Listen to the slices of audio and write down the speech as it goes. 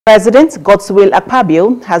President Godswill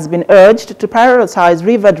Akpabio has been urged to prioritize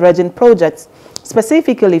river dredging projects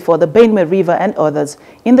specifically for the Benue River and others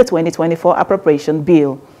in the 2024 appropriation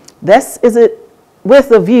bill. This is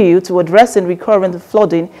with a view to addressing recurrent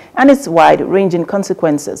flooding and its wide-ranging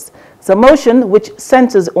consequences. The motion, which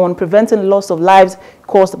centers on preventing loss of lives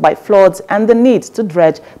caused by floods and the need to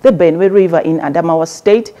dredge the Benue River in Adamawa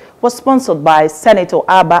State, was sponsored by Senator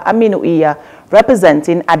Abba Aminu Iya,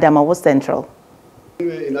 representing Adamawa Central.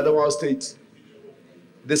 In Adamawa State,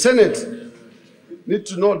 the Senate need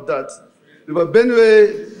to note that River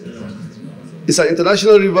Benue is an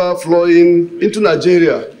international river flowing into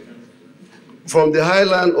Nigeria from the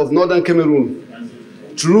highland of northern Cameroon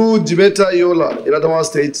through Jimeta Yola in Adamawa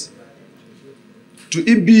State to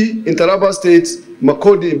Ibi in Taraba State,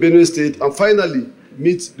 Makodi in Benue State, and finally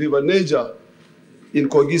meet River Niger in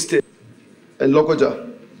Kogi State and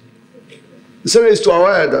Lokoja. The Senate is to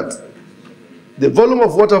aware that the volume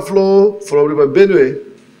of water flow from River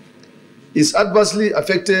Benue is adversely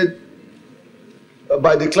affected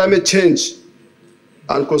by the climate change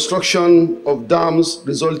and construction of dams,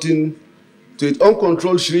 resulting to its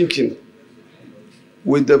uncontrolled shrinking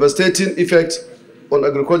with devastating effects on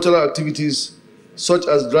agricultural activities such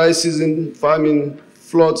as dry season farming,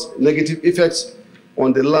 floods, negative effects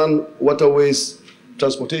on the land, waterways,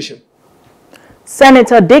 transportation.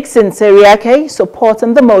 Senator Dixon Seriake,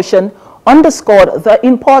 supporting the motion, underscored the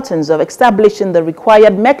importance of establishing the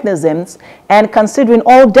required mechanisms and considering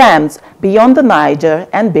all dams beyond the Niger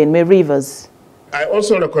and Benue rivers. I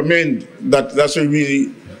also recommend that there should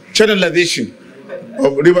be channelization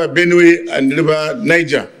of River Benue and River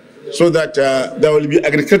Niger so that there will be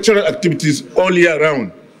agricultural activities all year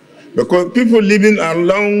round. Because people living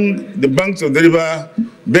along the banks of the River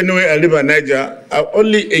Benue and River Niger are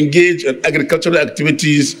only engaged in agricultural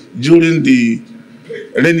activities during the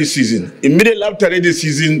rainy season. Immediately after rainy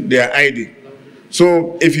season, they are idle.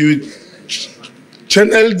 So if you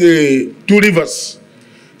channel the two rivers,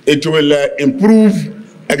 it will improve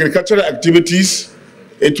agricultural activities.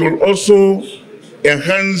 It will also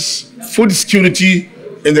enhance food security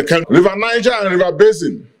in the country. River Niger and River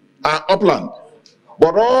Basin are upland,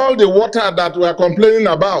 but all the water that we are complaining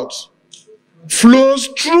about flows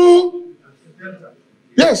through,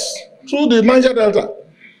 yes, through the Niger Delta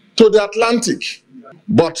to the Atlantic.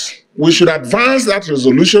 But we should advance that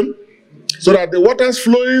resolution so that the waters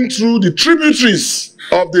flowing through the tributaries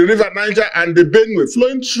of the River Niger and the Benue,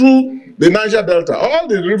 flowing through the Niger Delta, all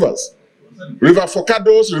the rivers, River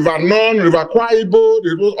Focados, River Non, River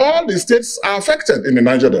Kwaibo, all the states are affected in the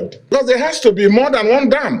Niger Delta. Because there has to be more than one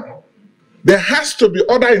dam. There has to be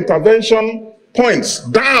other intervention points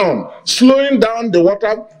down, slowing down the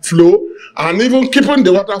water flow and even keeping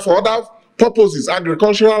the water for other purposes,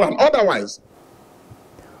 agricultural and otherwise.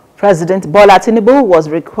 President Bola Tinubu was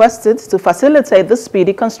requested to facilitate the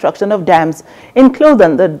speedy construction of dams,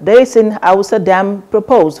 including the Dasin Hausa Dam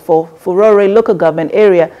proposed for Furore local government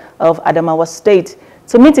area of Adamawa State,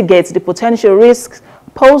 to mitigate the potential risks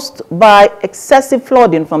posed by excessive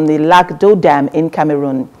flooding from the Lakdo Dam in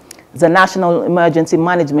Cameroon. The National Emergency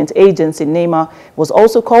Management Agency, NEMA, was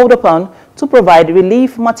also called upon to provide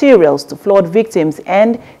relief materials to flood victims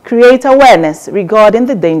and create awareness regarding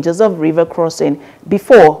the dangers of river crossing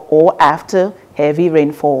before or after heavy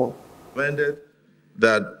rainfall.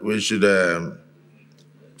 That we should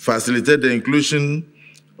facilitate the inclusion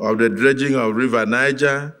of the dredging of River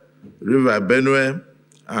Niger, River Benue,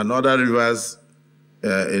 and other rivers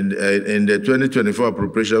in the 2024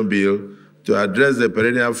 appropriation bill to address the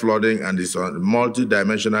perennial flooding and its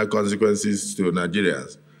multi-dimensional consequences to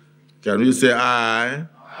Nigerians. Can we say aye?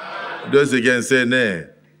 Aye. Those again say nay.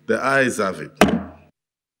 The ayes have it.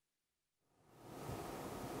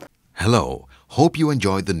 Hello. Hope you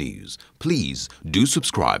enjoyed the news. Please do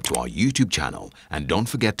subscribe to our YouTube channel and don't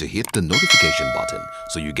forget to hit the notification button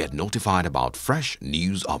so you get notified about fresh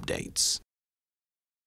news updates.